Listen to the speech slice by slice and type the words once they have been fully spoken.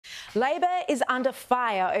Labor is under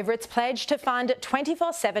fire over its pledge to fund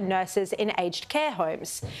 24/7 nurses in aged care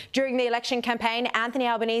homes. During the election campaign, Anthony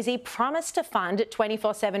Albanese promised to fund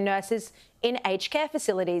 24/7 nurses in aged care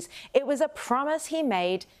facilities. It was a promise he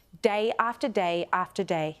made day after day after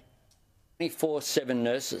day. 24/7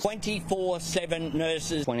 nurses. 24/7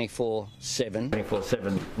 nurses. 24/7.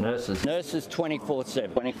 24/7 nurses. Nurses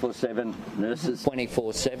 24/7. 24/7 nurses.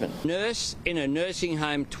 24/7. Nurse in a nursing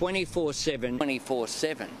home 24/7.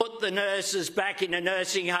 24/7. Put the nurses back in the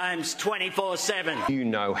nursing homes 24/7. You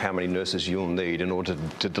know how many nurses you'll need in order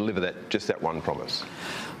to deliver that one promise.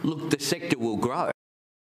 Look, the sector will grow.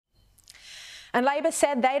 And Labor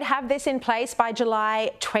said they'd have this in place by July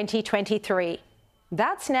 2023.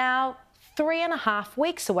 That's now 3.5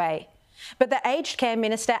 weeks away. But the aged care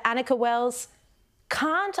minister, Annika Wells,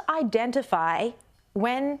 can't identify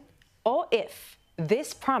when or if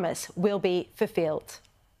this promise will be fulfilled.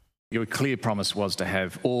 Your clear promise was to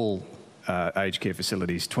have all aged care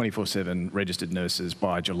facilities 24/7 registered nurses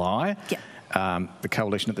by July. Yeah. The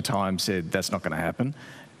coalition at the time said that's not going to happen.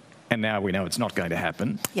 And now we know it's not going to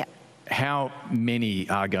happen. Yeah. How many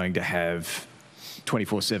are going to have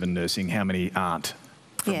 24/7 nursing? How many aren't?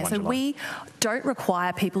 Yeah, so we don't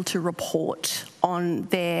require people to report on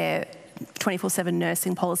their 24/7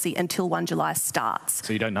 nursing policy until 1 July starts.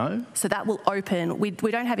 So you don't know? So that will open. We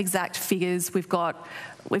don't have exact figures. We've got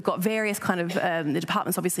various kind of the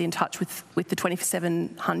department's obviously in touch with the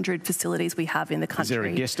 2,700 facilities we have in the country.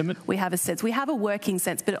 Is there a guesstimate? We have a sense. We have a working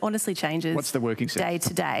sense, but it honestly changes. What's the working sense? Day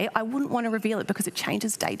to day. I wouldn't want to reveal it because it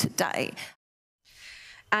changes day to day.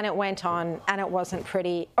 And it went on and it wasn't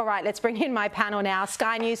pretty. All right, let's bring in my panel now.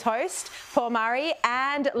 Sky News host Paul Murray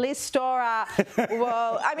and Liz Storer.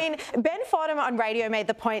 Well, I mean, Ben Fordham on radio made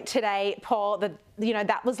the point today, Paul, that, you know,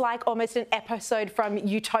 that was like almost an episode from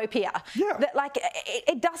Utopia. Yeah. That, like,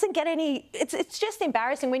 it doesn't get any... It's just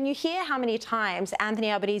embarrassing. When you hear how many times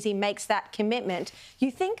Anthony Albanese makes that commitment, you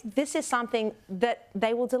think this is something that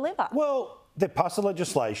they will deliver. Well, they passed the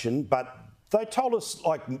legislation, but they told us,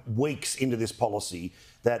 like, weeks into this policy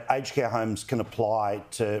that aged care homes can apply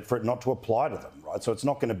for it not to apply to them, right? So it's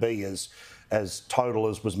not going to be as total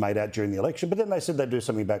as was made out during the election. But then they said they'd do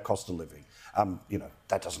something about cost of living. You know,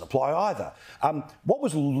 that doesn't apply either. What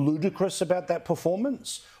was ludicrous about that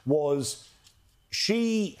performance was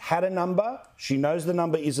she had a number. She knows the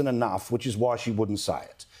number isn't enough, which is why she wouldn't say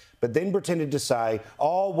it. But then pretended to say,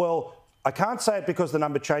 oh, well, I can't say it because the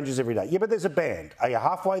number changes every day. Yeah, but there's a band. Are you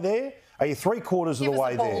halfway there? Are you 3/4 of the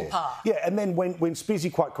way there? Yeah, and then when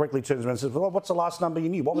Spizzy quite correctly turns around and says, well, what's the last number you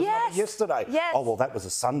knew? What was the number yesterday? Yes. Oh, well, that was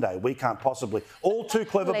a Sunday. We can't possibly. All too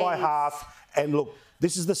clever by half. And look,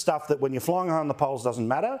 this is the stuff that when you're flying high on the polls doesn't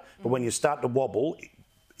matter, but when you start to wobble,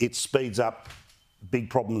 it speeds up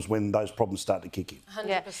big problems when those problems start to kick in. 100%.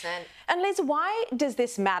 Yeah. And Liz, why does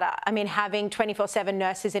this matter? I mean, having 24/7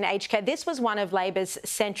 nurses in aged care, this was one of Labor's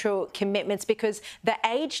central commitments because the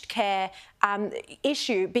aged care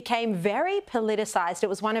issue became very politicised. It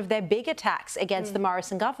was one of their big attacks against the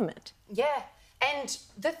Morrison government. Yeah. And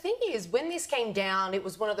the thing is, when this came down, it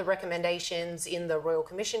was one of the recommendations in the Royal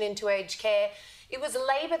Commission into aged care. It was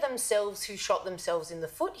Labor themselves who shot themselves in the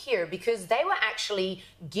foot here because they were actually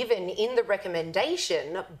given in the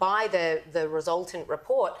recommendation by the resultant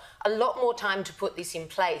report a lot more time to put this in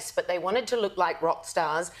place, but they wanted to look like rock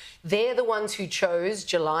stars. They're the ones who chose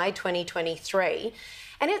July 2023.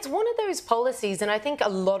 And it's one of those policies, and I think a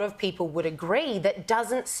lot of people would agree, that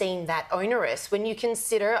doesn't seem that onerous. When you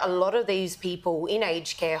consider a lot of these people in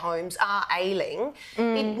aged care homes are ailing,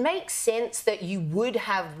 it makes sense that you would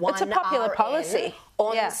have one It's a popular RN policy.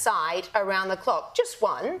 on site around the clock. Just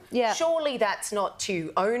one. Yeah. Surely that's not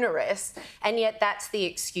too onerous. And yet that's the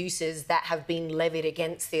excuses that have been levied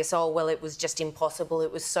against this. Oh, well, it was just impossible.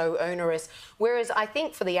 It was so onerous. Whereas I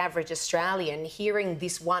think for the average Australian, hearing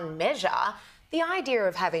this one measure, the idea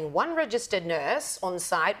of having one registered nurse on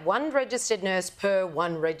site, one registered nurse per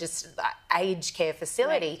one registered aged care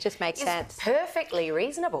facility just makes sense. Perfectly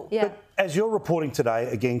reasonable. Yeah. But as you're reporting today,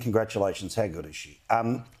 again, congratulations, how good is she?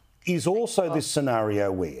 Is also this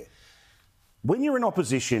scenario where when you're in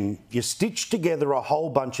opposition, you stitch together a whole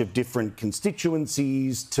bunch of different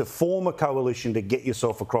constituencies to form a coalition to get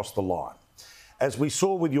yourself across the line. As we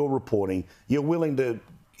saw with your reporting, you're willing to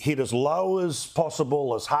hit as low as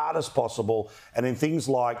possible, as hard as possible, and in things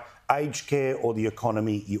like aged care or the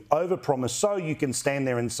economy, you overpromise so you can stand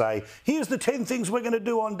there and say, here's the 10 things we're going to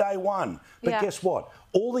do on day one. But guess what?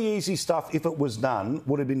 All the easy stuff, if it was done,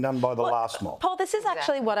 would have been done by the last mob. Paul, this is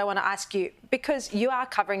actually what I want to ask you, because you are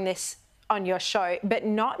covering this on your show, but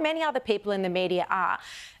not many other people in the media are.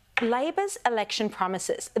 Labor's election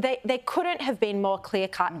promises, they couldn't have been more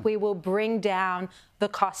clear-cut. We will bring down the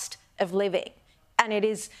cost of living. And it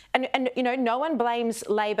is, and you know, no one blames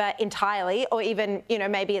Labor entirely, or even, you know,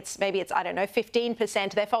 maybe it's I don't know,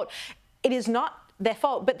 15% their fault. It is not their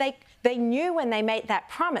fault, but they knew when they made that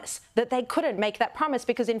promise that they couldn't make that promise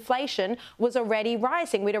because inflation was already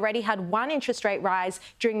rising. We'd already had one interest rate rise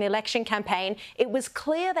during the election campaign. It was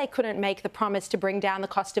clear they couldn't make the promise to bring down the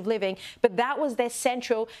cost of living, but that was their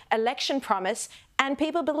central election promise, and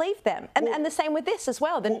people believed them. And the same with this as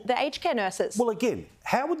well, the aged care nurses. Well, again,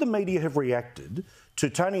 how would the media have reacted to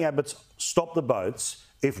Tony Abbott's Stop the Boats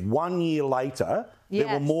if 1 year later there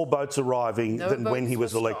were more boats arriving than when he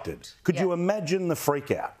was elected? Could you imagine the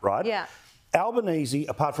freak out, right? Yeah. Albanese,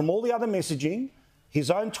 apart from all the other messaging,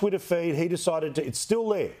 his own Twitter feed, he decided it's still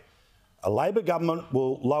there. A Labor government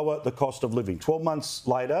will lower the cost of living. 12 months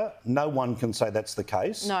later, no one can say that's the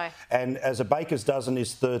case. No. And as a baker's dozen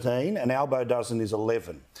is 13, an Albo dozen is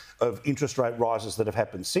 11 of interest rate rises that have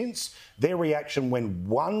happened since. Their reaction when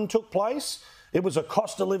one took place, it was a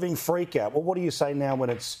cost of living freak out. Well, what do you say now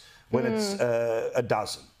when it's a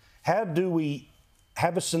dozen? How do we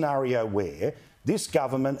have a scenario where this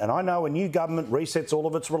government, and I know a new government resets all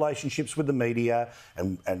of its relationships with the media,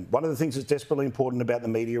 and one of the things that's desperately important about the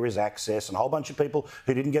media is access, and a whole bunch of people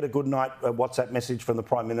who didn't get a good night WhatsApp message from the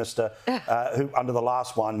Prime Minister who under the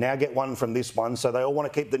last one now get one from this one, so they all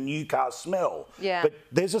want to keep the new car smell. Yeah. But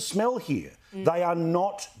there's a smell here. They are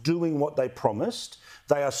not doing what they promised.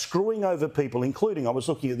 They are screwing over people, including, I was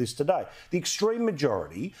looking at this today, the extreme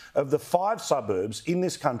majority of the 5 suburbs in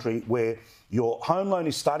this country where your home loan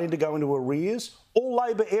is starting to go into arrears, all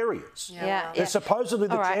Labor areas. They're supposedly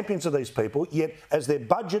the champions of these people, yet as their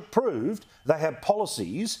budget proved, they have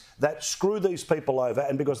policies that screw these people over,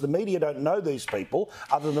 and because the media don't know these people,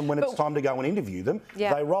 other than when it's time to go and interview them,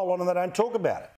 they roll on and they don't talk about it.